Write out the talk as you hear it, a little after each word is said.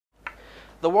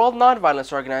The World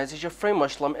Nonviolence Organization, Free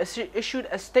Muslim, issued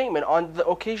a statement on the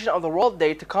occasion of the World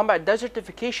Day to Combat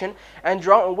Desertification and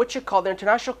Drought, in which it called the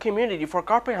international community for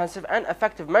comprehensive and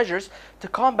effective measures to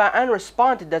combat and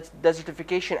respond to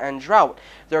desertification and drought.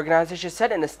 The organization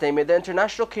said in a statement, the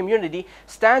international community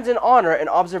stands in honor and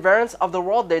observance of the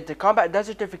World Day to Combat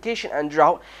Desertification and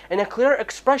Drought in a clear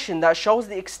expression that shows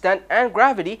the extent and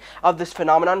gravity of this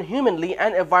phenomenon humanly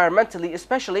and environmentally,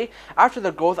 especially after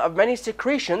the growth of many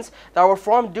secretions that were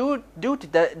formed due to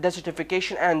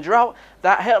desertification and drought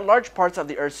that hit large parts of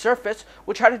the Earth's surface,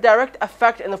 which had a direct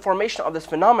effect in the formation of this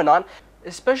phenomenon,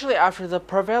 especially after the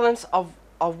prevalence of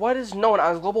what is known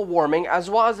as global warming, as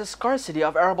well as the scarcity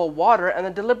of arable water and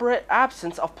the deliberate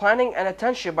absence of planning and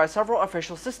attention by several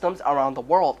official systems around the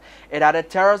world. It added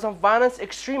terrorism, violence,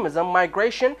 extremism,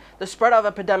 migration, the spread of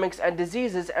epidemics and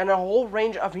diseases, and a whole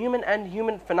range of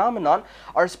human phenomenon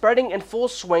are spreading in full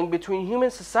swing between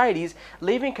human societies,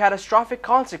 leaving catastrophic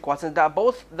consequences that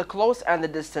both the close and the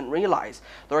distant realize.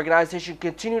 The organization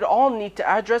continued all need to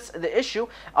address the issue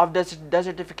of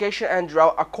desertification and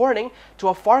drought according to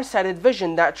a far-sighted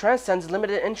vision that transcends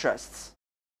limited interests.